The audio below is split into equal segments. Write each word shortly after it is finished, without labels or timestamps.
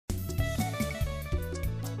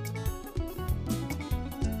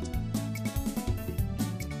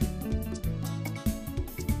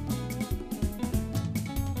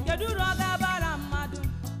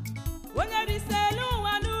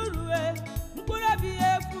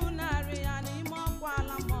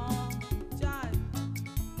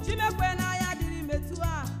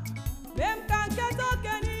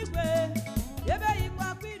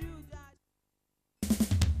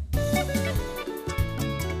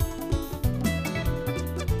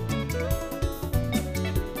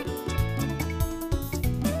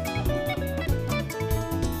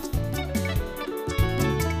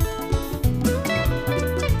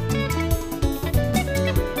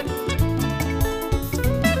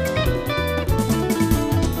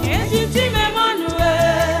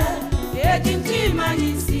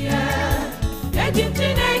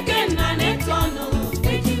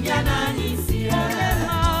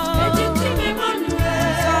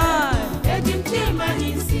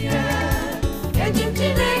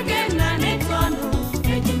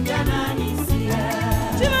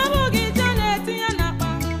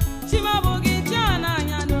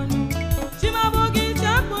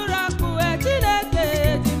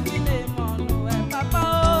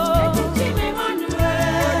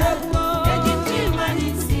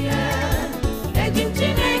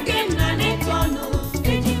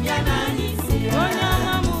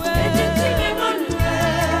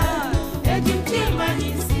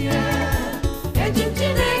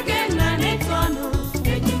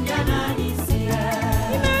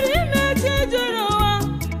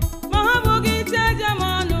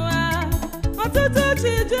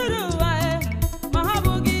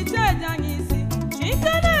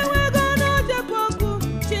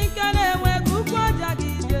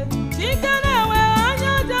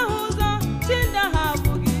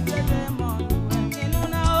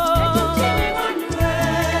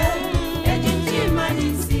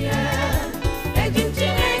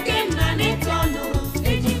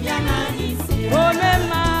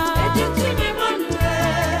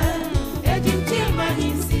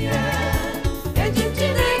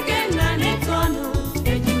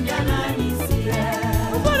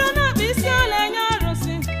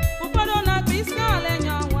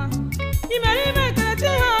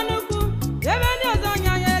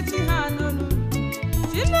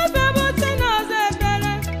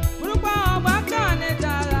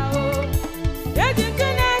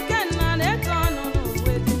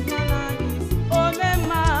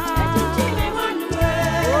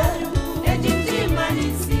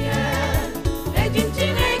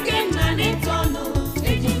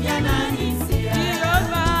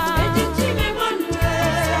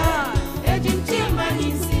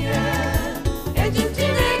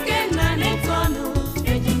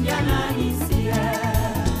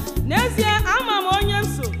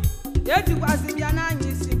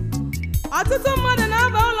Ọtụtụ mmadụ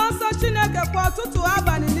na-aba ụlọ nsọ Chineke kwa ọtụtụ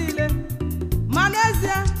abalị niile, ma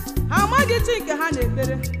n'ezie ha amaghị chi nke ha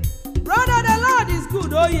na-ekpere. Brother, the Lord is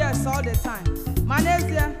good, oh yes, all the time. Ma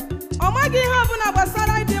n'ezie ọ maghị ihe ọbụla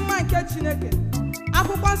gbasara ịdị mma nke Chineke.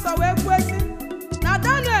 Akwụkwọ nsọ wee kwuo sị na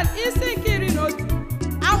Daniel isi nke 11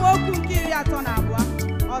 amaokwu nke 32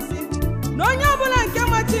 ọ sị na onye ọbụla nke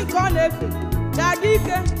ma chi nke ọ na-efe ga-adị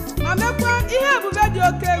ike ma mekwa ihe ebube dị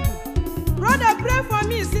oke egwu. Brother, pray for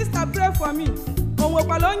me, sister, pray for me. O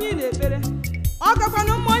nwekwala onye ị na-ekpere. Ọ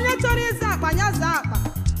gakwana mma onye chọrọ ịza akpa ya zaa akpa,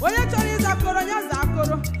 onye chọrọ ịza koro ya zaa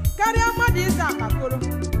koro, karịa mmadụ ịza akpa koro.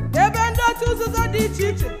 Ebe ndị otu nzuzo dị iche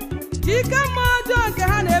iche ji ike mmụọ ọjọọ nke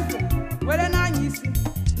ha na-efe were n'anya isi,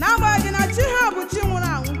 n'agbanyeghị na chi ha bụ chi nwụrụ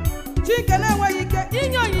anwụ, chi nke na-enweghị ike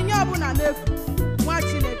inye onyinye ọbụla n'efu. Nwa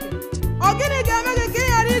Chineke, ọ gịnị ga-eme gị ka ị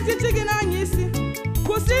ghara iji chi gị n'anya isi?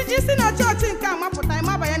 Kwụsị isi na chọọchị nke a mapụta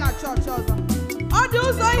ịmabanye na chọọchị ọzọ. Ọ dị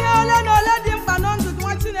ụzọ ihe ole na ole dị mkpa na ndụ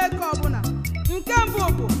nwa Chineke ọbụla. Nke mbụ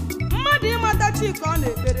bụ mmadụ ịmata chi ka ọ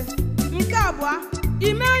na-ekpere. Nke abụọ,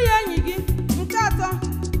 ime ya enyi gị. Nke atọ,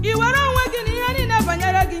 i were onwe gị na ihe niile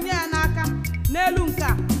banyere gị nye ya n'aka. N'elu nke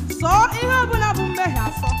a, sọọ ihe ọbụla bụ mmehie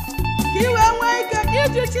asọ ka i wee nwee ike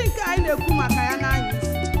iji chi nke anyị na-ekwu maka ya n'anya isi.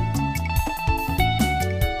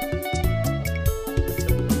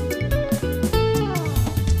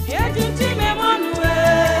 Ejim Chim Eme Onu,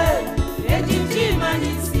 Ejim Chim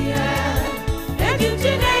Ejim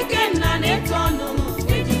Chineke nna na-eto ọnụ,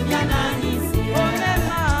 ejim ya n'anya isi.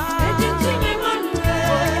 Ejim Chim Eme Onu,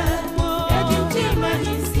 Ejim Chim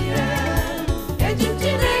Ejim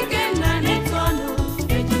Chineke nna na-eto ọnụ,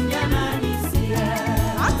 ejim ya n'anya isi.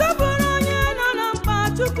 Atọbụrụ onye nọ na mkpa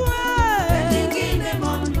Chukwu, ejim gị na-eme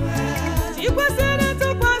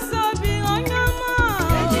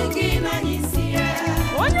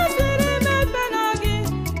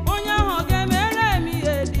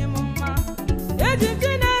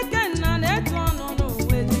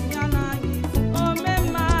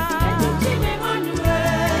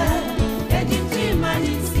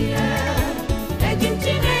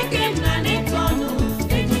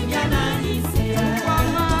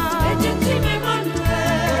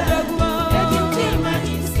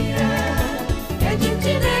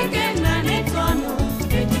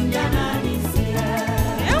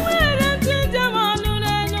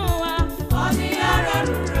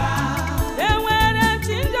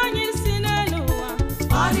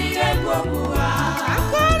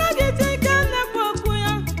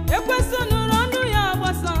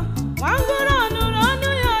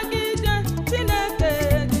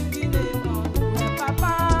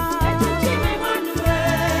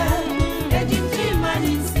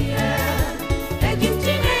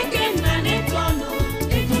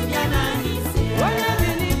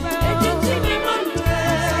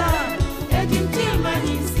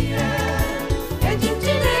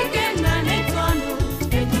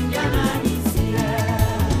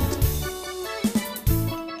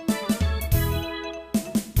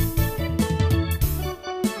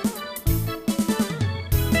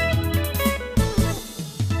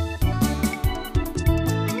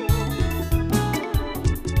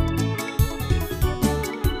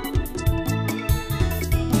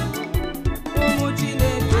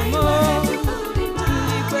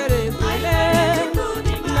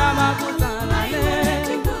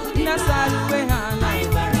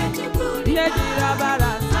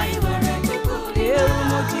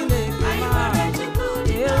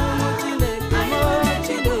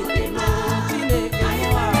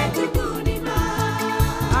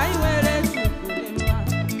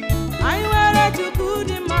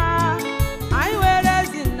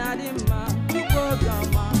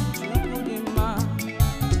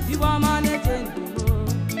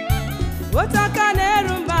otaka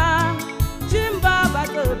na-eru mba chimba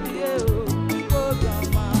bata obi biko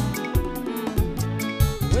obiọma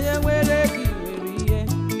onye nwere gị nwere ihe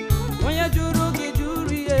onye jụrụ gị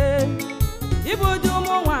jụrụ ihe ịbụdị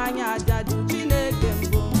ụmụ nwaanyị ajadu Chineke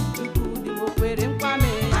mbụ Chukwu dị m okwere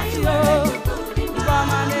nkwame ya chio nke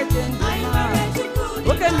ọma na-eche ndụ ma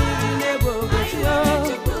oke mmiri na-egbo chio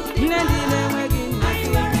nne ndị na-enweghị nna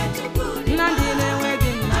chio nna ndị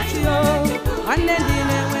na-enweghị nna chio nwanne ndị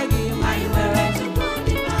na-enweghị nwanne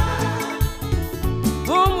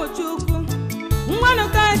ụmụ Chukwu ngwanụ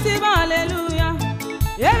ka etibe haleluya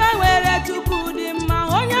ebe nwere Chukwu dị mma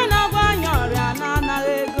onye na-agwa anyị ọrịa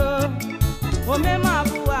na-anaghị ego omeme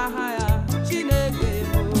abụọ aha ya Chineke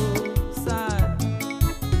bụ saa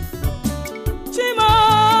chimo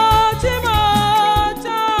chimo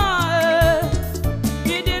chaa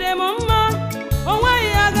ịdịrị m mma onweghị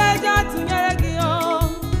ya ga-eji atụnyere gị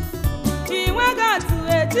inweghị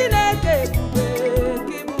atụghe Chineke ebube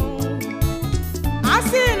gị bụ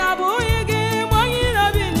asị na abụghị gị ma onye iro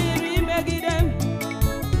bi n'iri imegide m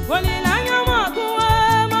olileanya m agụwa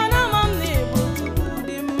mana ama m na ịbụ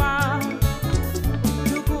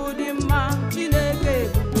Chukwu dị mma Chineke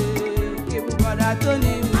ebube gị bụ brọda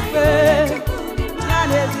Tony mfe ya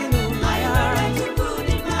na ezinụlọ ya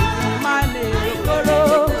ma na-ekoro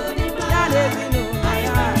ya na ezinụlọ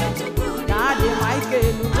ya na adị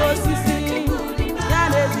Michael osisi ya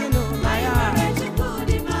na ezinụlọ ya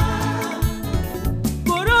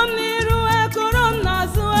kụrụ m n'iru kụrụ m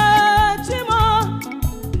n'azụ chimo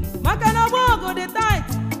maka na ọgbọgụ dị tait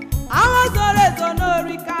agha zoro ezo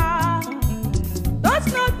n'orika touch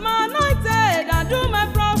not my anointed and do my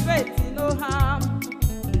prophet no harm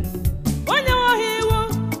onye nweghị iwu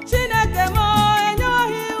Chineke m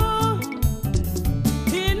enyeghị iwu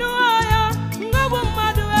ịnụọ ya ngọbụ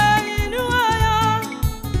mmadụ ịnụọ ya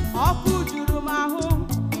ọkụ juru m ahụ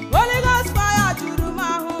Holy Ghost fire juru m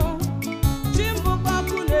ahụ chimbụkwa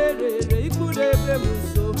ọkụ na-ere ere ikwu na-ebe m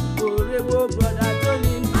nso oregbo brọda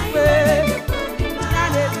Tony mfe ya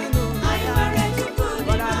na ezinụlọ ya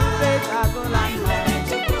brọda Rupert agụla mma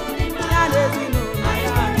ya na ezinụlọ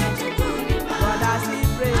ya brọda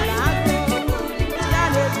Sipre na agụ ya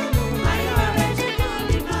na ezinụlọ ya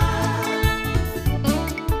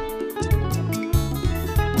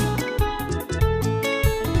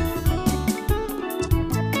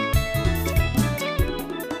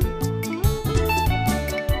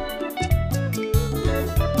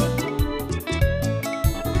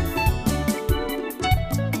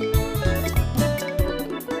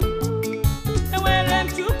enwere m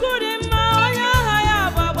Chukwu dị mma onye aha ya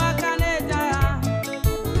bụ agbaka na-eje ya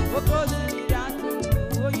oke osimiri atụ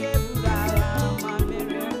onye buru agha ma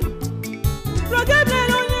merie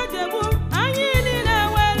progeblere onye jegbu anyị niile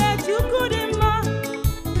nwere Chukwu dị mma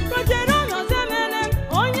projere ọnọzemene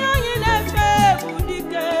onye anyị na-efe bụ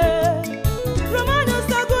dike Romanus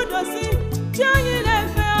Agudosi chi anyị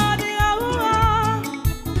na-efe ọ dị ahụ ha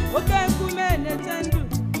oke nkume na-eche ndụ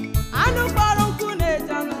anụ kpọrọ nkụ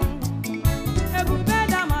na-eje anụ ebube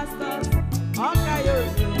Damascus ọka ya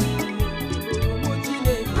ozi ụmụ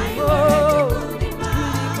Chineke ndị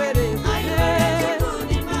kwere ekwe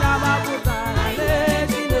ndị agbapụtara lee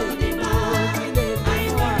Chineke Chineke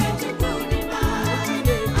nwa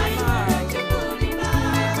Chineke ma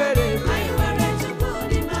ndị kwere ekwe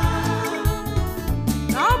na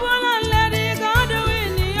ọ bụla nledi God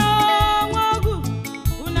win ya nwa ọgụ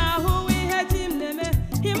unu ahụwa ihe Chim na-eme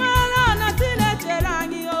ị mara na Chineke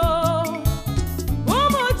anyị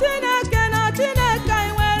ụmụ Chineke na Chineke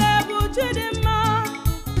anyị nwere bụ chi dị mma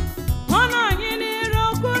ọ nọ anyị n'iru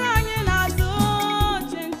kwụrụ anyị n'azụ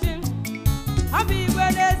chinchin ọ bụ igwe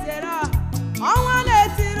na-ezere ọnwa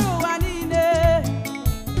na-etiri ụwa niile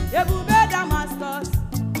ebube Damascus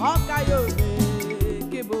ọka ya obe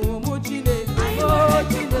gị bụ ụmụ Chineke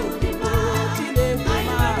Chineke Chineke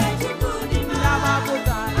ma ndị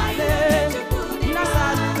agbapụtara lee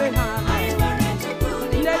nnasarube ha na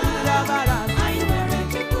ndị jiri ọbara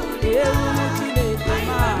ewu ụmụ Chineke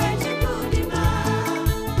ma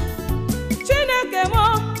Chineke m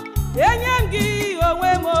enye m gị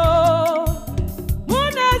onwe m mụ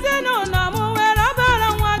na ezinụlọ m nwere ọbara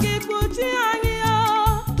nwa gị kpuchi anyị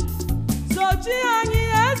sochi anyị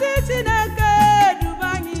ezi Chineke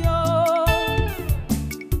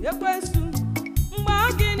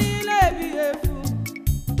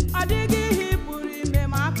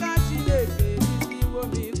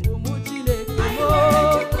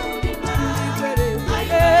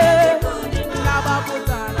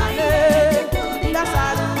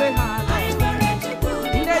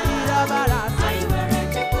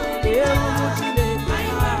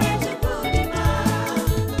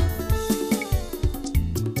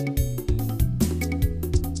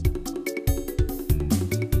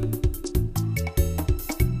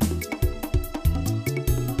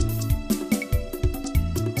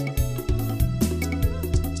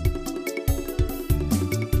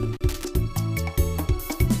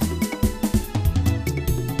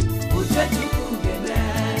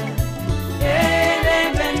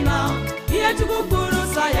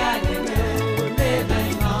nsọ ya ga-eme n'ebe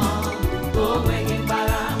ị nọ, o nweghị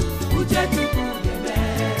mgbagha. Uche Chukwu ga-eme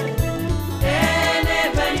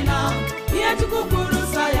n'ebe ị nọ, ihe Chukwu kwuru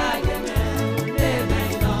nsọ ya ga-eme n'ebe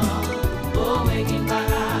ị nọ, o nweghị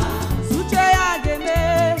mgbagha. Uche ya ga-eme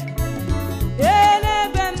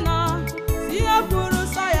n'ebe m nọ, si ihe kwuru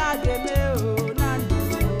nsọ ya ga-eme na ndụ.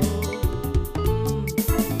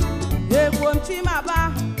 Ekwom chimaba,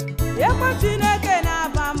 ekwom Chineke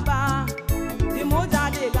na-aba mba, dị m ụjọ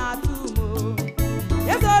adịghị atụ m,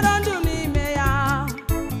 ezoro ndụ n'ime ya,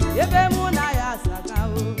 ebe mụ na ya saga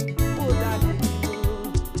ụjọ adịghị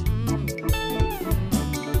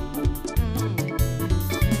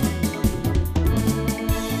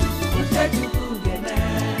Uche Chukwu ga-eme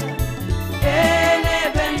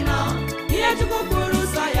n'ebe ị nọ, ihe Chukwu kwuru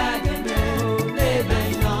nsọ ya ga-eme n'ebe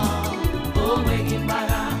ị nọ, o nweghị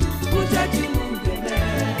mgbagha. Uche Chukwu ga-eme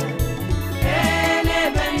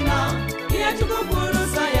n'ebe ị nọ, ihe Chukwu kwuru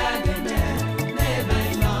nsọ ya ga-eme n'ebe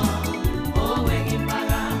ị nọ, o nweghị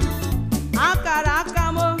mgbagha. Akara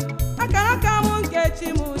aka m nke Chi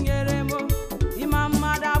m nyere m, ịma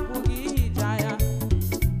mmadụ apụghị ihicha ya.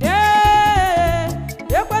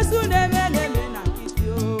 Ekwesu na-eme na nkịtị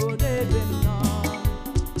n'ebe m nọ.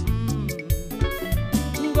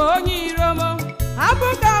 Mgbe onye iro m hapụ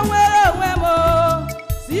ka nwere onwe m,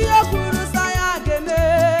 si ihe kwuru nsọ ya ga-eme,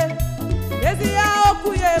 ezi ya okwu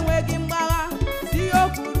ya enweghị mgbagha, si ihe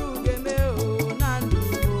kwuru ga-eme na ndụ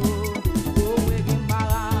o nweghị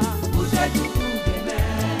mgbagha. Uche Chukwu ga-eme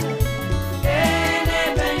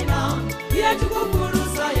n'ebe ị nọ, ihe Chukwu kwuru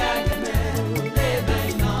nsọ ya ga-eme n'ebe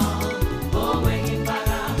ị nọ, o nweghị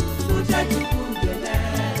mgbagha. Uche Chukwu ga-eme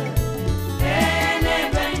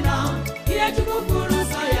n'ebe ị nọ, ihe Chukwu kwuru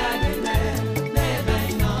nsọ ya ga-eme n'ebe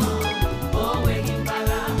ị nọ, o nweghị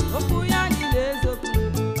mgbagha. Okwu ya niile eziokwu,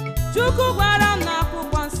 Chukwu gwara m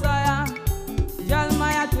n'akwụkwọ nsọ ya,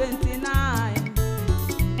 Jeremiah 29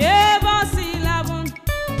 ebe 11,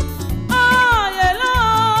 oh yeah,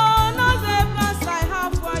 Lord knows the plans I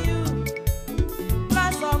have for you,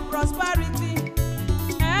 plans of prosperity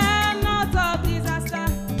and not of disaster,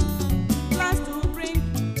 plans to bring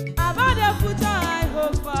about the future I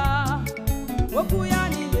hope for. Okwu ya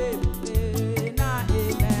niile ebube na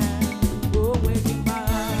amen, o nweghị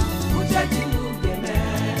mgbagha. Uche Chukwu ga-eme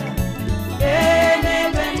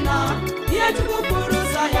n'ebe ị nọ, ihe Chukwu kwuru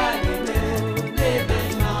nsọ ya ga-eme n'ebe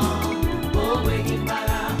ị nọ, o nweghị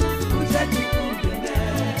mgbagha. Uche Chukwu ga-eme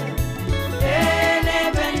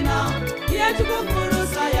n'ebe ị nọ, ihe Chukwu kwuru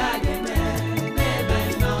nsọ ya ga-eme n'ebe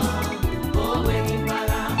ị nọ, o nweghị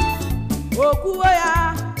mgbagha. O kwuo ya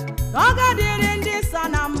na ọ ga-adịrị ndị nsọ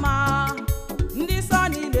na mma, ndị nsọ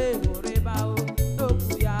niile hụrụ ebe ahụ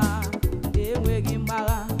n'okwu ya enweghị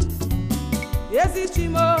mgbagha. Ezi Chi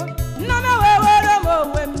m, nna m were m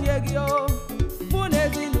onwe m nye gị, mụ na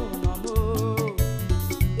ezinụlọ m.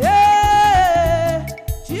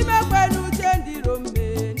 Chimekwena uche ndị iro m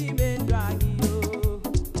mee n'ime ndụ anyị.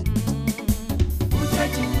 Uche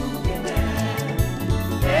Chukwu ga-eme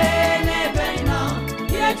n'ebe ị nọ,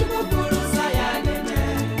 ihe Chukwu kwuru nsọ ya ga-eme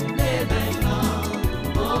n'ebe ị nọ,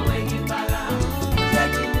 o nweghị mgbagha. Uche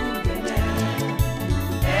Chukwu ga-eme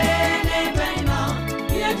n'ebe ị nọ,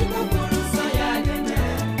 ihe Chukwu kwuru nsọ ya ga-eme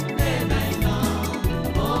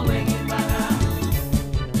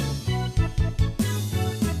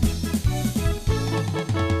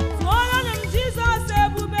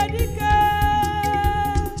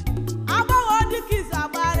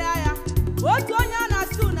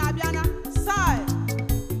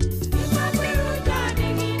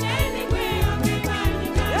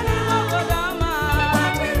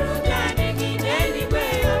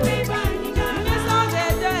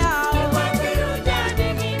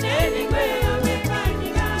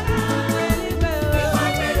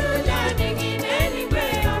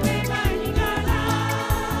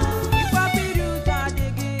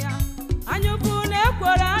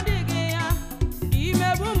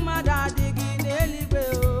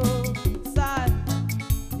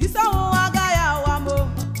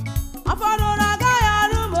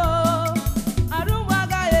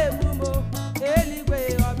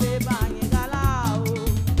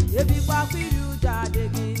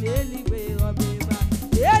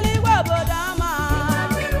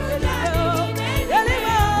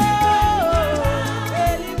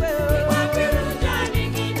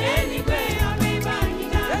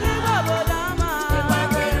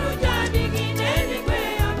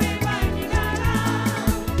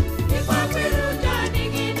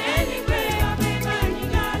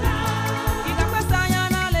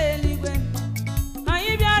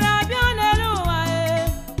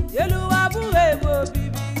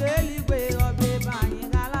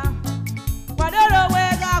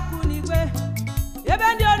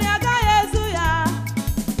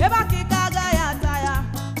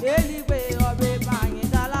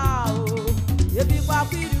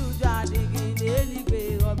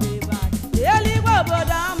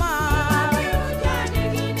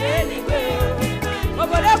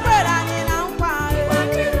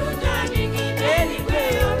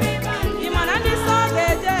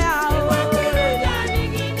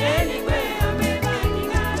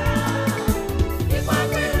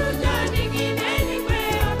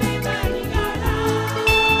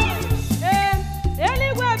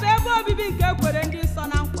obibi nke ekwere ndị nsọ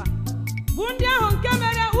na nkwa bụ ndị ahụ nke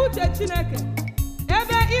mere uche Chineke,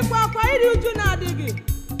 ebe ịkwa akwa iri uju na-adịghị.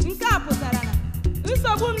 Nke a pụtara na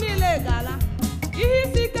nsogbu m niile ga-ala, ihe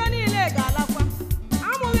isi ike niile ga-alakwa,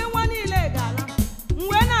 amụghị nwa niile ga-ala. M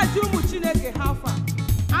wee na-ajụ ụmụ Chineke ha afọ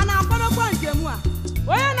a na-akwadokwa njem a?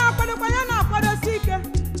 Onye na-akwadokwa ya na-akwadosi ike,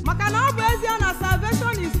 maka na ọ bụ ezie na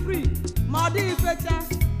salvation is free, ma ọ dịghị fecha.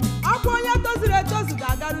 Ọkwa onye tozuru etozu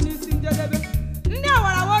ga-agaru n'isi njedebe. Ndị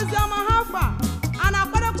awarawa ozi ọma ha afọ a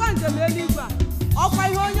na-akwadokwa njem eluigwe a. Ọkwa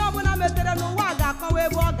ihe onye ọbụla metere n'ụwa ga-akọwa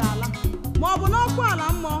ebe ọ ga-ala, ma ọ bụ n'ọkụ ala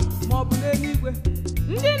mmụọ ma ọ bụ n'eluigwe.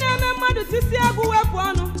 Ndị na-eme mmadụ tisi egwu wepụ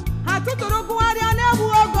ọnụ, ha tụtụrụ gụgharịa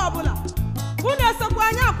na-egbughị oge ọbụla. Unu esokwa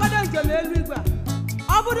anyị akwado njem eluigwe a.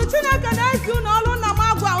 Ọ bụrụ Chineke na-ezi unu ọlụ nna m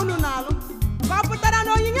agwa unu na-alụ, ka ọ pụtara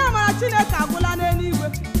na onyinye amara Chineke agwụla n'eluigwe,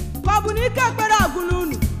 ka ọ bụ na ike ekpere agwụla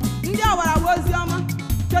unu? Ndị awarawa ozi ọma,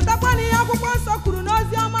 chetakwa na ihe akwụkwọ nsọ kwuru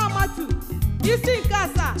n'ozi ọma Matu isi nke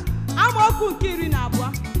 7 amaokwu nke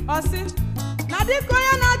 12, ọ sị na dịka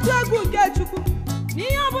onye na-atụ egwu nke Chukwu, na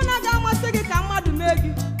ihe ọbụla ga-amasị gị ka mmadụ mee gị,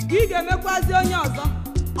 ka ị ga-emekwazi onye ọzọ.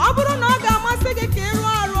 Ọ bụrụ na ọ ga-amasị gị ka ị rụọ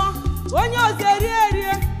arụọ, onye ọzọ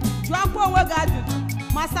erie, jụọkwa onwe gị ajụjụ,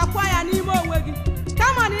 ma sakwa ya n'ime onwe gị,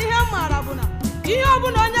 kama na ihe m maara bụ na ihe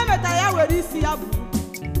ọbụla onye metara ya were isi ya bụrụ.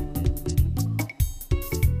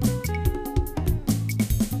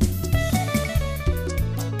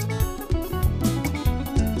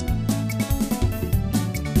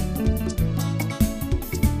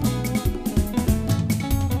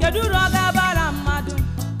 Kedu uru ọ ga-abara mmadụ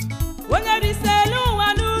onye riselu ụwa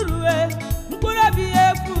n'uru, mkpụrụ obi ya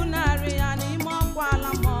efunarị ya n'ime ọkwa ala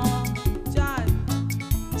mmụọ?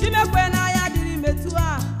 Chimekwe na ya dịrị metụ a,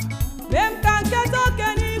 mee m ka nketa oke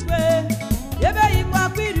n'igwe, ebe yikwa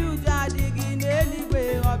akwa iri uju adịghị n'eluigwe,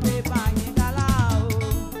 ọ bụ ebe anyị gala ahụ.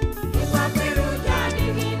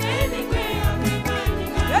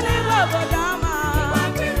 Eluigwe obodo ama,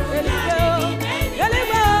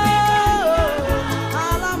 eluigwe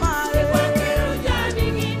ala ma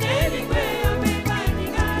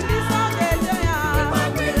ndị nsọ ga-eje ya,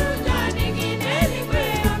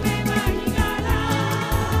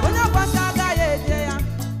 onye ọkwasị agaghị eje ya,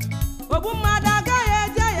 ogbu mmadụ agaghị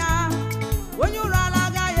eje ya, onye ụrụ ala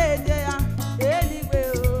agaghị eje ya. Eluigwe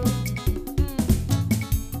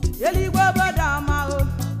eluigwe obodo ama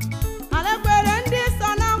ala ekwere ndị nsọ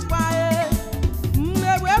na nkwa,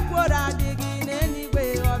 mmegbu ekworo adịghị n'eluigwe,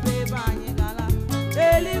 ọ bụ ebe anyị gala.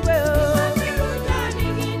 Eluigwe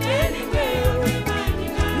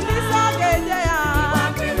ndị nsọ ga-eje ya,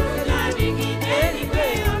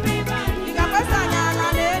 ị ga-akwasa anyị ala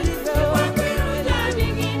n'eluigwe,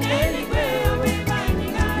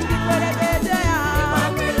 ndị kwere ga-eje ya.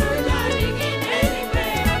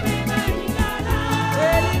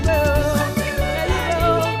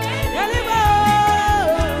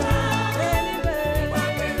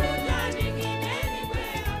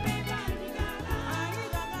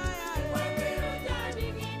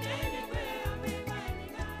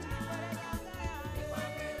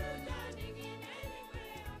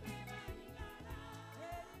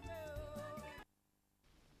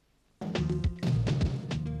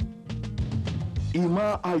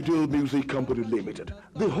 Ima Ideal Music Company Limited,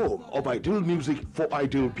 the home of ideal music for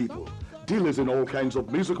ideal people. Dealers in all kinds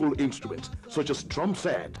of musical instruments such as drum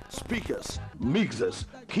set, speakers, mixers,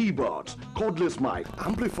 keyboards, cordless mic,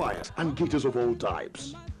 amplifiers and guitars of all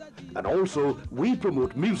types. And also, we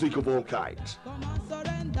promote music of all kinds. Come and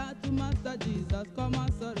surrender to Master Jesus, come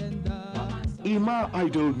and surrender. Ima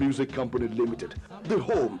Ideal Music Company Limited, the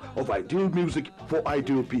home of ideal music for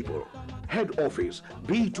ideal people. Head office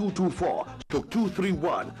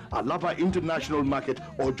B224-231 Alaba International Market,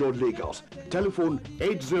 Ojo, Lagos. Telephone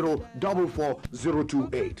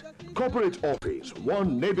 8044-028. Corporate office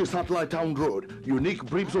 1 Navy Satellite Town Road, Unique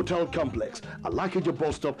Bribs Hotel Complex, Alakija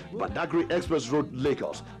Bus Stop, Badagry Express Road,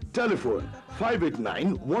 Lagos. Telephone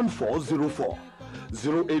 589-1404.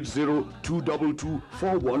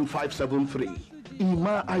 080-222-41573.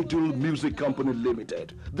 Ima Ideal Music Company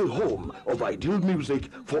Limited, the home of ideal music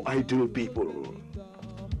for ideal people.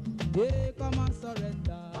 Yeah, come and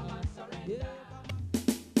surrender. Yeah.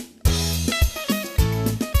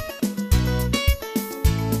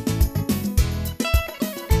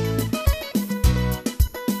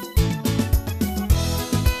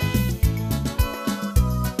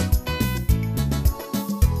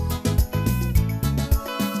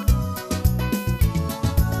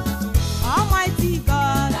 Almighty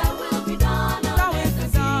God, Thy will be done Thy on will earth be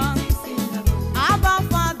as done. it is in heaven. Abba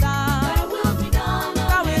Father, Thy will be done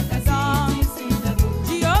Thy on will earth be as done. it is in heaven.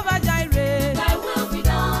 Jehovah Jireh,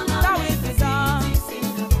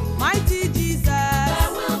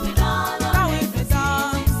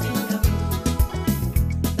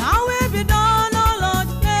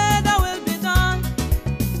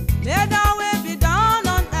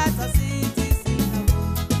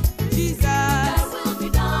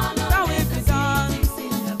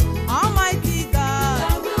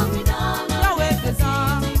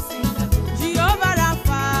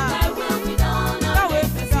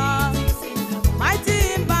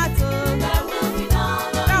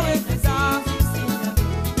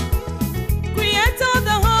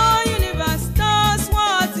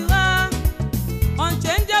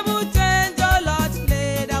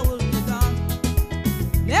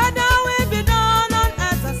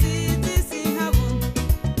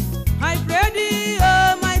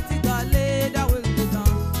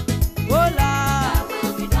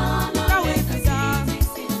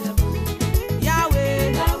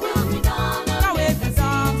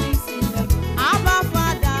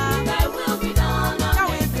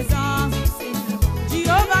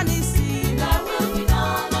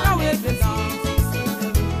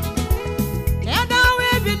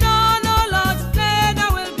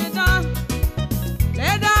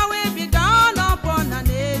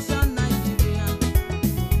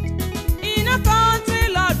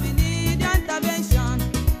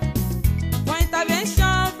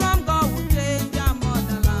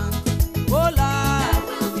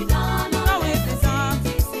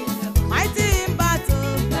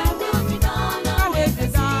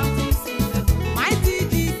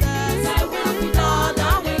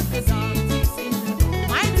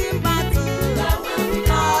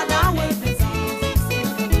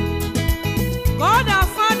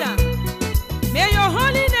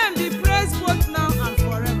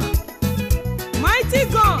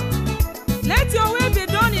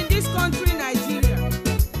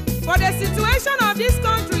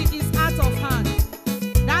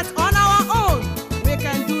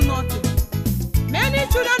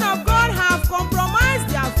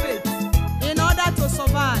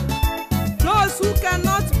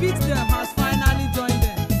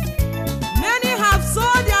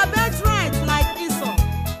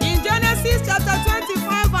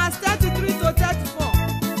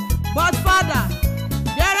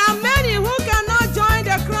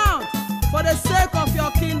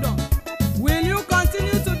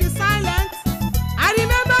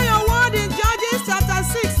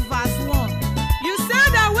 chapter 6, verse 1. You said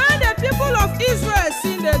that when the people of Israel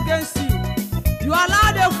sinned against you, you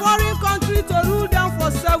allowed a foreign country to rule them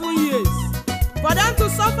for 7 years, for them to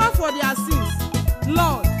suffer for their sins.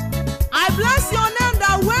 Lord, I bless your name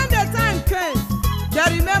that when the time came,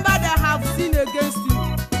 they remember they have sinned against you.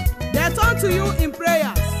 They turn to you in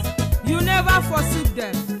prayers. You never forsake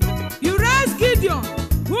them. You raised Gideon,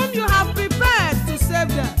 whom you have prepared to save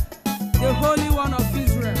them, the Holy One of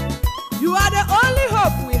Israel. You are the only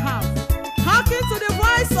hope we have. Hearken to the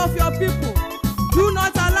voice of your people. Do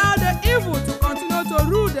not allow the evil to continue to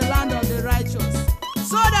rule the land of the righteous,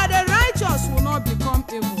 so that the righteous will not become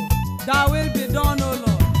evil. Thy will be done, O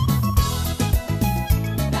Lord.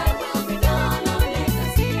 Thy will be done on the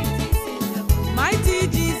cities in the moon. Mighty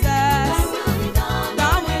Jesus, Thy will be done Thy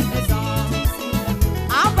on will be the done. cities in the moon.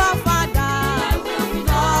 I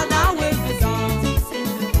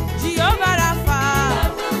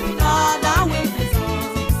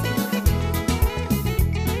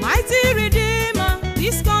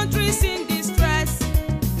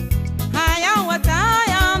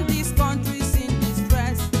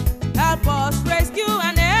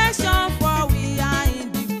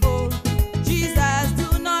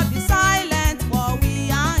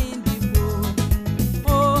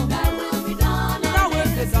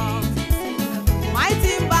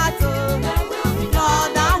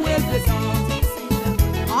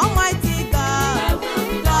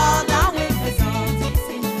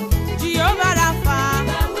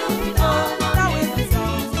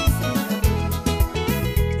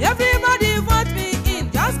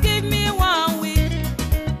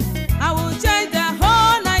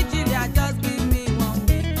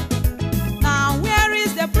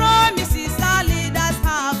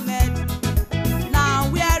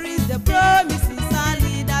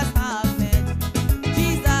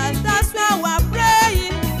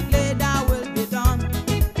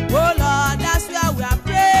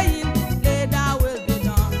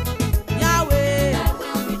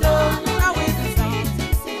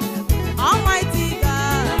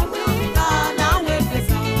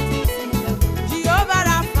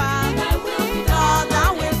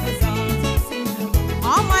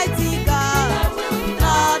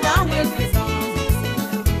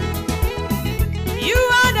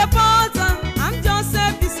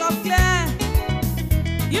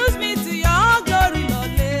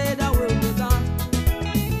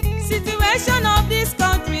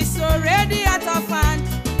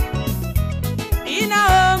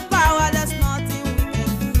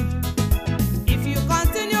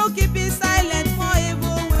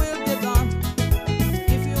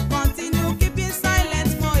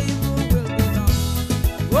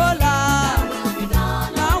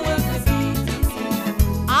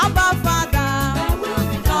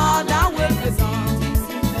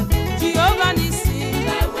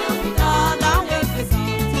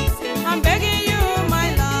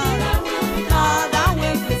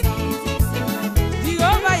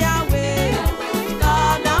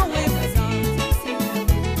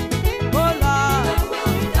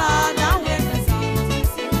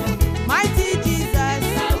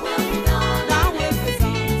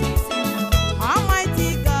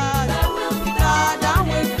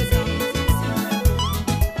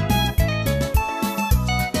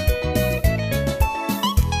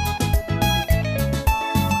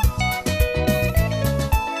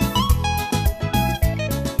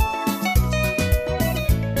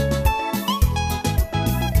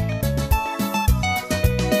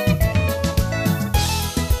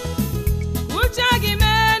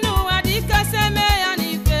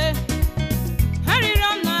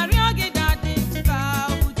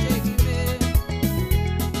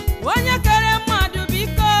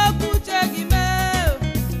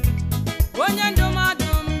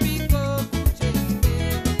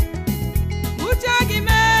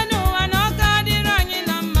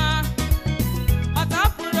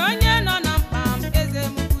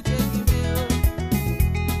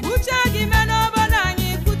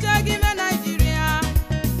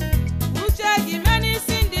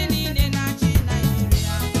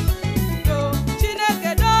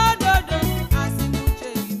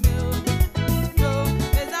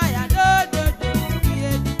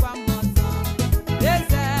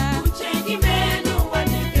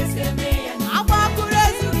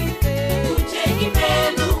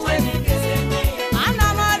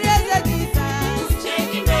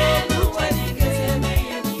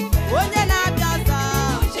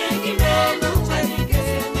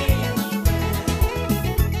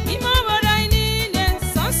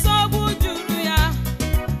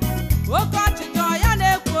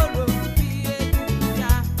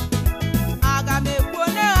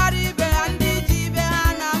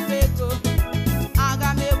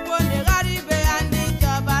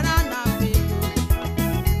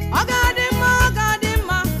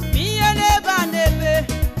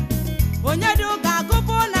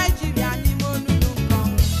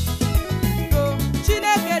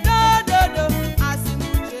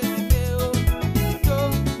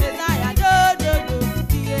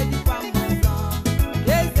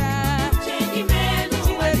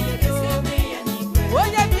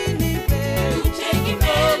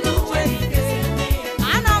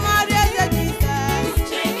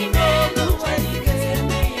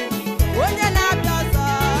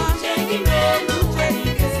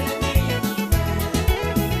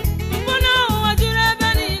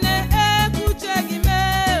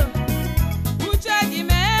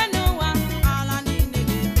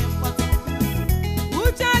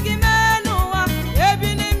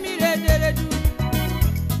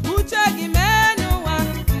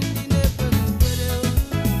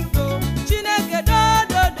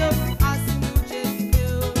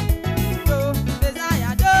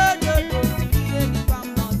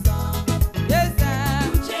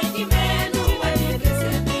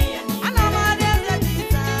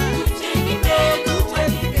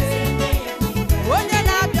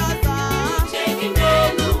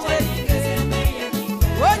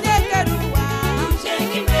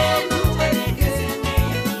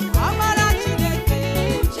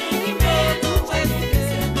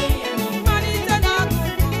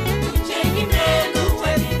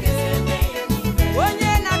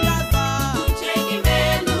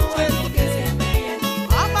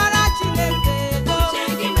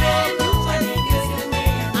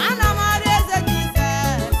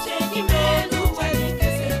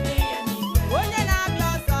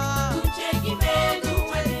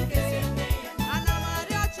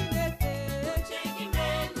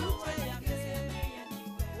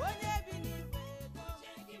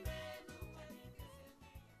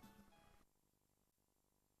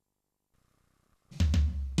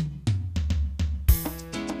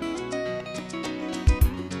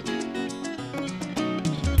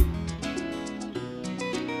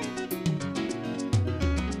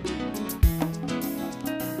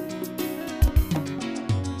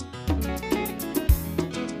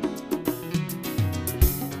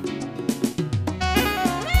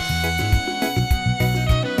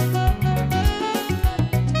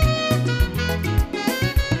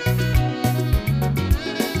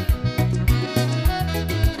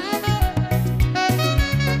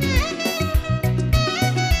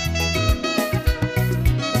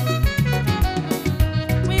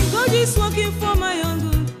God is working for my own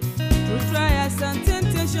good. Through trials and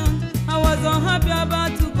temptation, I was unhappy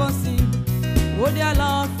about to cause him. Oh dear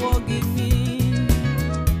Lord, forgive me.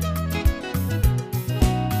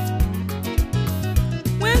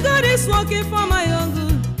 When God is working for my own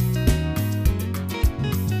good,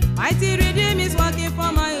 mighty redeem is working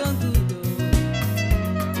for my own good.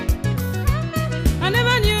 I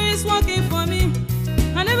never knew he's working for me.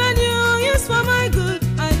 I never knew he's for my good.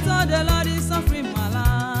 I thought the Lord is suffering my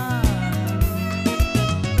life.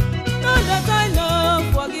 Now that I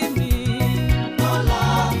know, forgive me. Oh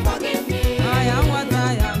Lord, forgive me. I am what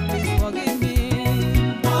I am, please forgive me.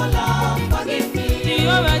 Oh Lord, forgive me.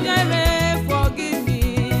 Jehovah Jireh, forgive me.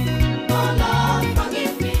 Oh Lord,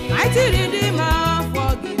 forgive me. Mighty Redeemer,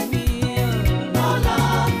 forgive me. Oh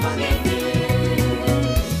Lord, forgive me.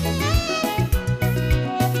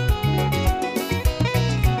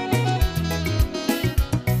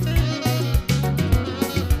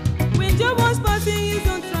 When Job was passing his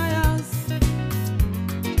own trials,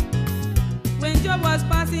 when Job was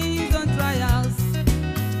passing his own trials,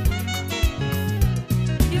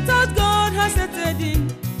 he thought God has hated him.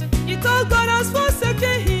 He thought God has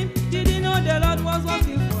forsaken him. Did he know the Lord was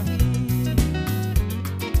working for him?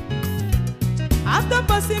 After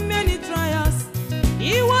passing many trials,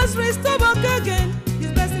 he was restored back again.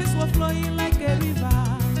 His blessings were flowing like a river.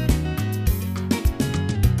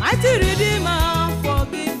 Mighty Redeemer,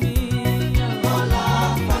 forgive me. Oh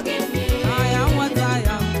Lord, forgive me. I am what I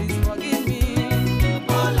am, please forgive me.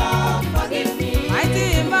 Oh Lord, forgive me. Mighty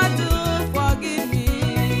Emmanuel, forgive me.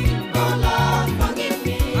 Oh Lord, forgive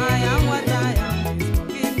me. I am what I am, please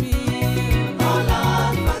forgive me. Oh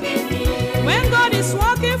Lord, forgive me. When God is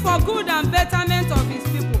working for good and betterment of his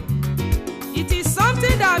people, it is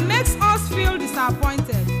something that makes us feel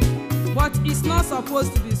disappointed, but it's not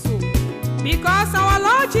supposed to be so. Because our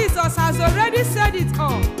Lord Jesus has already said it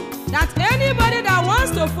all, that anybody that wants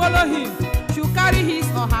to follow him should carry his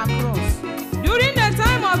or her cross. During the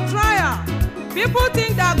time of trial, people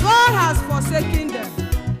think that God has forsaken them.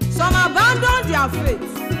 Some abandoned their faith.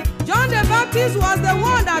 John the Baptist was the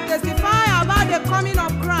one that testified about the coming of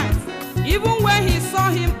Christ. Even when he saw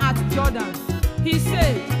him at Jordan, he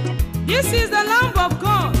said, "This is the Lamb of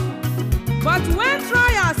God." But when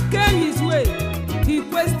trials came his way, he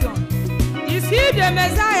questioned, is he the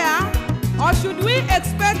Messiah, or should we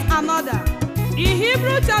expect another? In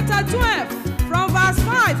Hebrews chapter 12, from verse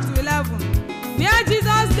 5 to 11, where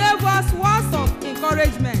Jesus gave us words of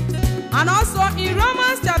encouragement, and also in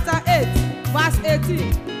Romans chapter 8, verse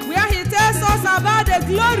 18, where he tells us about the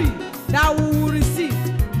glory that we will receive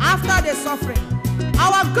after the suffering.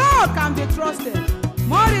 Our God can be trusted,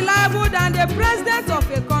 more reliable than the president of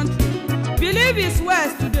a country. Believe his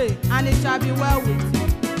words today, and it shall be well with you.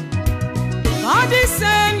 God the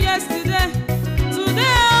same yesterday,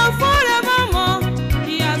 today, and forevermore.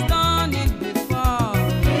 He has done it before.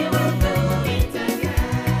 He will do it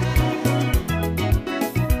again.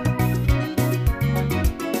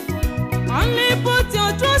 Only put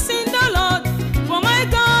your trust in the Lord, for my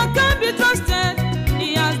God can be trusted.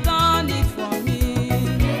 He has done it for me.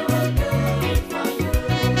 He will do it for you.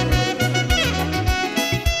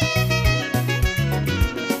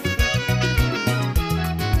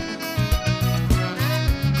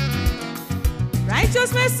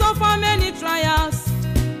 Righteous may suffer many trials,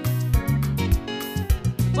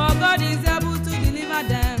 but God is able to deliver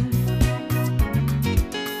them.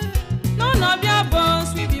 None of their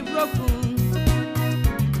bones will be broken.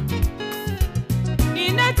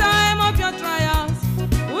 In the time of your trials,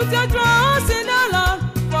 put your trust in the Lord,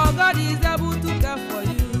 for God is able to care for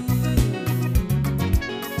you.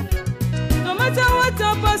 No matter what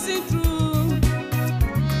you're passing through,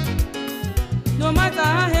 no matter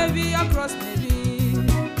how heavy your cross may be,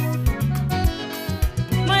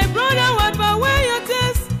 my brother, wipe away your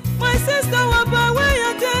tears. My sister, wipe away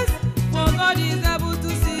your tears. For God is able to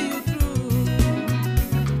see you through.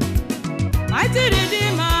 Mighty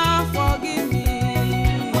Redeemer, forgive me.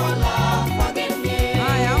 Oh Lord, forgive me.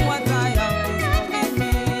 I am what I am, please forgive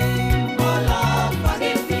me. Oh Lord,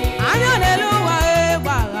 forgive me. Ayọ̀lélúwà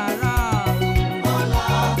gbàràrà. Oh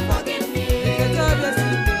Lord, forgive me. Ìkẹtẹ́ bẹ́ẹ̀ sì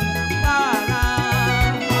gbàràrà.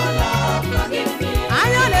 Oh Lord, forgive me.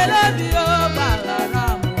 Ayọ̀lélóbi ó gbàràrà.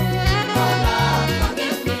 Oh Lord,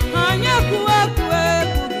 forgive me. Anyị kwuo kwuo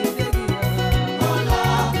kwugide gị. Oh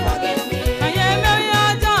Lord, forgive me. Anyị emeghị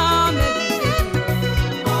ọjọọ megide gị.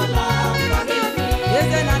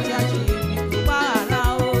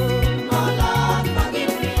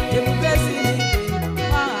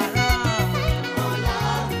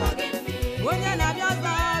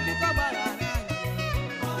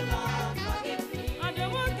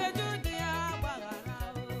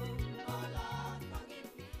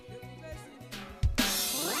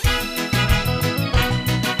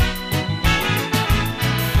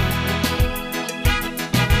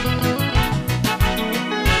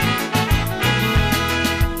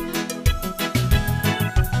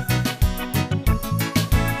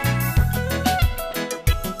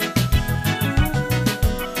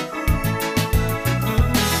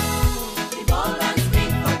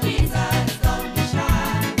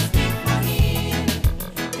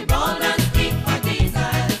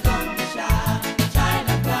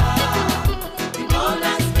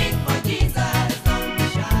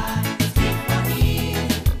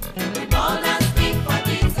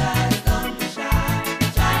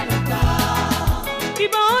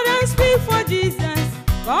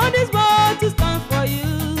 God is bound to stand for you.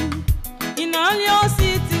 In all your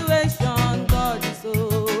situation, God is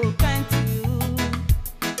so kind to you.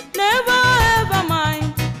 Never ever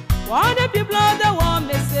mind what the people of the world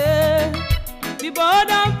may say. Be bold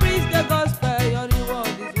and preach the gospel, your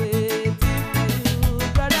reward is waiting for you,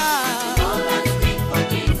 brother. Bold and speak for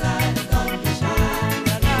Jesus, don't be shy.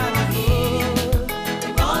 Brother,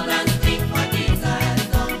 Bold and speak for Jesus,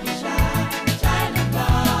 don't be shy. Child of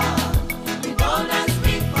God. Bold and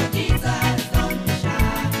speak for Jesus, don't be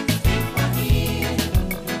shy. Speak for Him.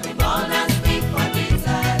 Bold and speak for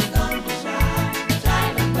Jesus, don't be shy.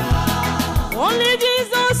 Child of God. only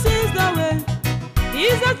Jesus is the way,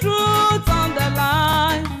 He's the truth and the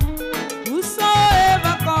life.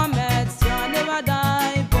 Whosoever cometh shall never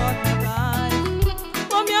die but alive.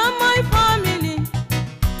 For me and my family,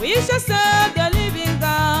 we shall serve the living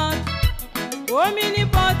God.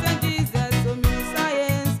 Omnipotent Jesus,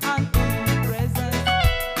 omniscience and omnipresence.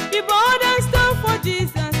 Be bold and stand for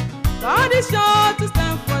Jesus. God is sure to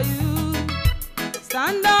stand for you.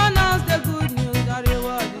 Stand and announce the good news. The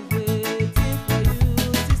reward is waiting for you,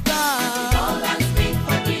 sister. Bold and speak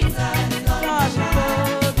for Jesus, don't be shy.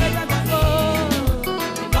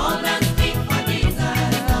 Bold and speak for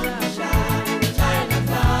Jesus, don't be shy. Child of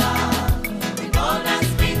God. Bold and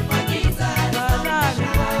speak for Jesus, don't be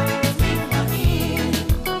shy. Speak for Him.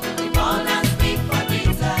 Bold and speak for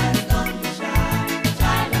Jesus, don't be shy.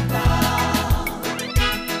 Child of God.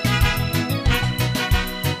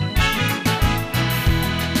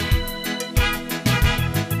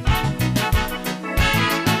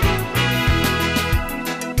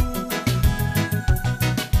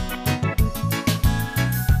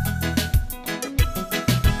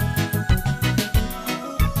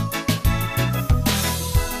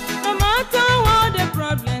 No matter what the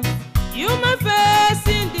problem you may face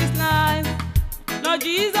in this life, Lord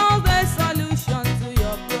Jesus, the solution to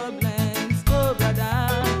your problems. Oh, brother,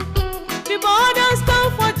 be bold and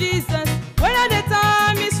stand for Jesus, whether the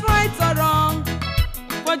time is right or wrong.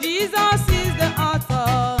 For Jesus is the author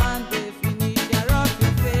and the finisher of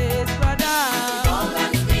your faith, brother. Bold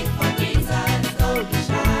and speak for Jesus, don't be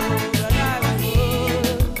shy.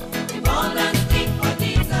 Bold and speak for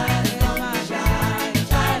Jesus, don't be shy.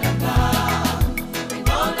 Child of God.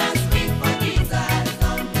 Bold and speak for Jesus,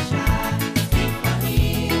 don't be shy. Speak for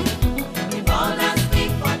Him. Bold and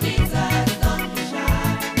speak for Jesus, don't be shy.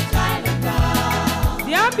 Child of God.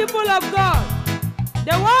 Dear people of God,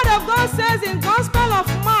 the word of God says in Gospel of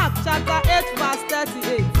Mark chapter 8 verse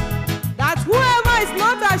 38 that whoever is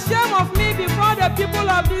not ashamed of me before the people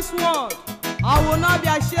of this world, I will not be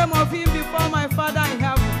ashamed of him before my Father in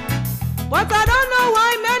heaven. But I don't know why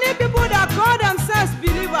many people that call themselves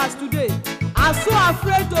believers today are so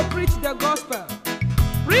afraid to preach the gospel.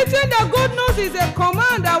 Preaching the good news is a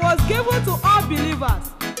command that was given to all believers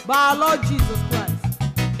by our Lord Jesus Christ.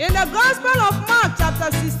 In the Gospel of Mark chapter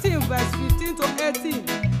 16 verse 15 to 18,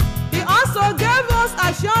 He also gave us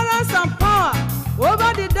assurance and power over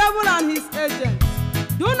the devil and his agents.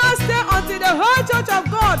 Do not stay until the whole church of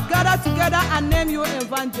God gather together and name you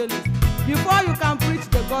evangelist before you can preach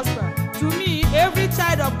the gospel. To me, every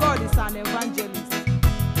child of God is an evangelist.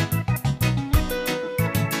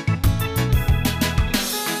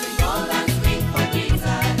 Bold and speak for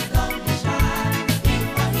Jesus, don't be shy. Speak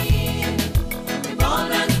for Him.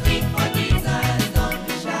 Bold and speak for Jesus, don't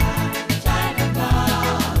be shy. Child of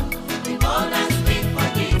God. Bold and speak for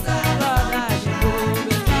Jesus, don't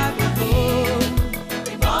be shy.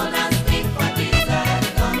 Bold and speak for Jesus,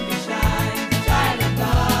 don't be shy. Child of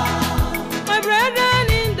God. My brethren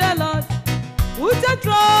in the Lord, put your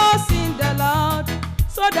trust in the Lord,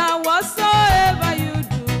 so that whatsoever you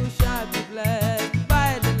do shall be blessed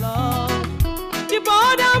by the Lord. Be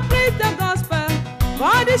bold and preach the gospel,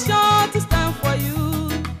 God is sure to stand for you.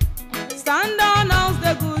 Stand and announce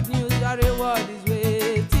the good news, your reward is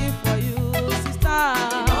waiting for you, sister.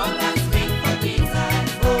 Bold and speak for Jesus,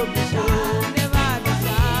 don't be shy. Never be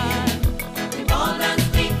shy. Bold and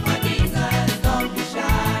speak for Jesus, don't be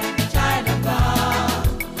shy. Child of God.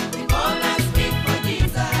 Bold and speak for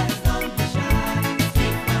Jesus, don't be shy.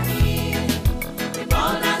 Speak for Him.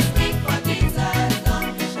 Bold and speak for Jesus,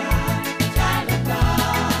 don't be shy. Child of God.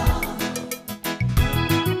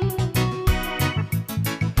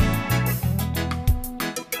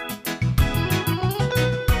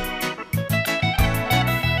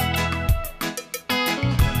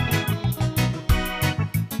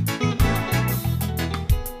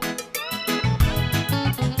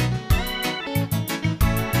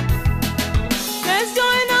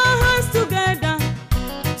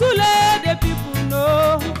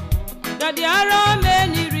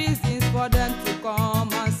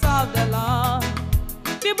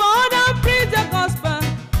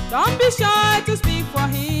 be sure to speak for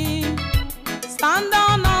him. Stand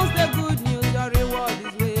down, announce the good news. Your reward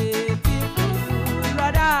is waiting for you,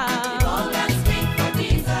 brother. Bold and speak for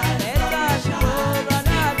Jesus. Let us go,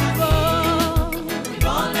 brother, be bold.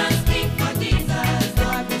 Bold and speak for Jesus.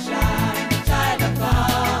 Don't be shy, child of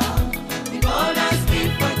God. Be bold and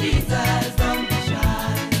speak for Jesus. Don't be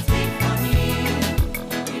shy, speak for him.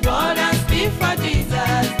 Be bold and speak for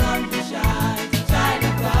Jesus. Don't be shy, child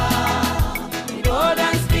of God. Be bold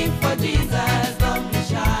and speak for Jesus. Don't be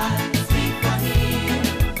shy, speak for him.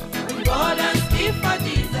 Be bold and speak for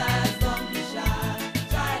Jesus. Don't be shy,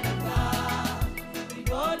 child of God. Be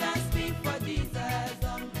bold and speak for Jesus.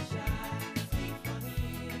 Don't be shy, speak for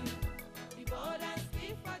him. Be bold and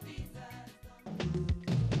speak for Jesus.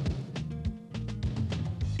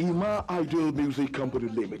 Ima Ideal Music Company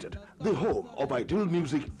Limited, the home of ideal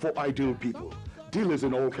music for ideal people. Dealers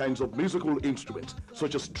in all kinds of musical instruments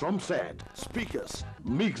such as drum set, speakers,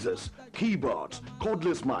 mixers, keyboards,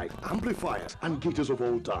 cordless mic, amplifiers and guitars of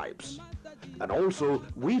all types. And also,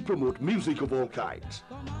 we promote music of all kinds.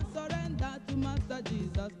 Come and surrender to Master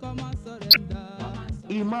Jesus. Come and surrender.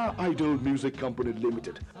 Ima Ideal Music Company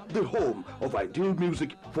Limited, the home of ideal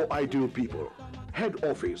music for ideal people. Head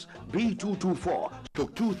office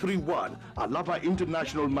B224-231 Alaba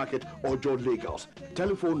International Market, Ojo, Lagos.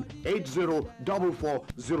 Telephone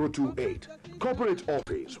 8044028. Corporate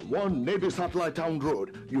office 1 Navy Satellite Town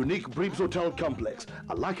Road, Unique Breeds Hotel Complex,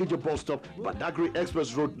 Alakija Bus Stop, Badagry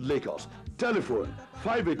Express Road, Lagos. Telephone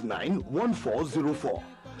 589-1404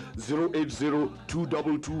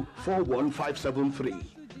 080-222-41573.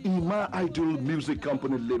 Ima Ideal Music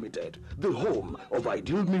Company Limited, the home of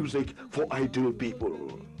ideal music for ideal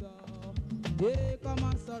people. Yeah, come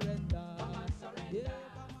and surrender. Yeah.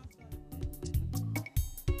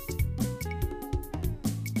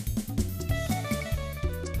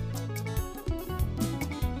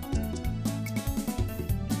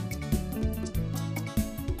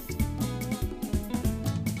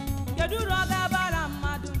 Kedu roga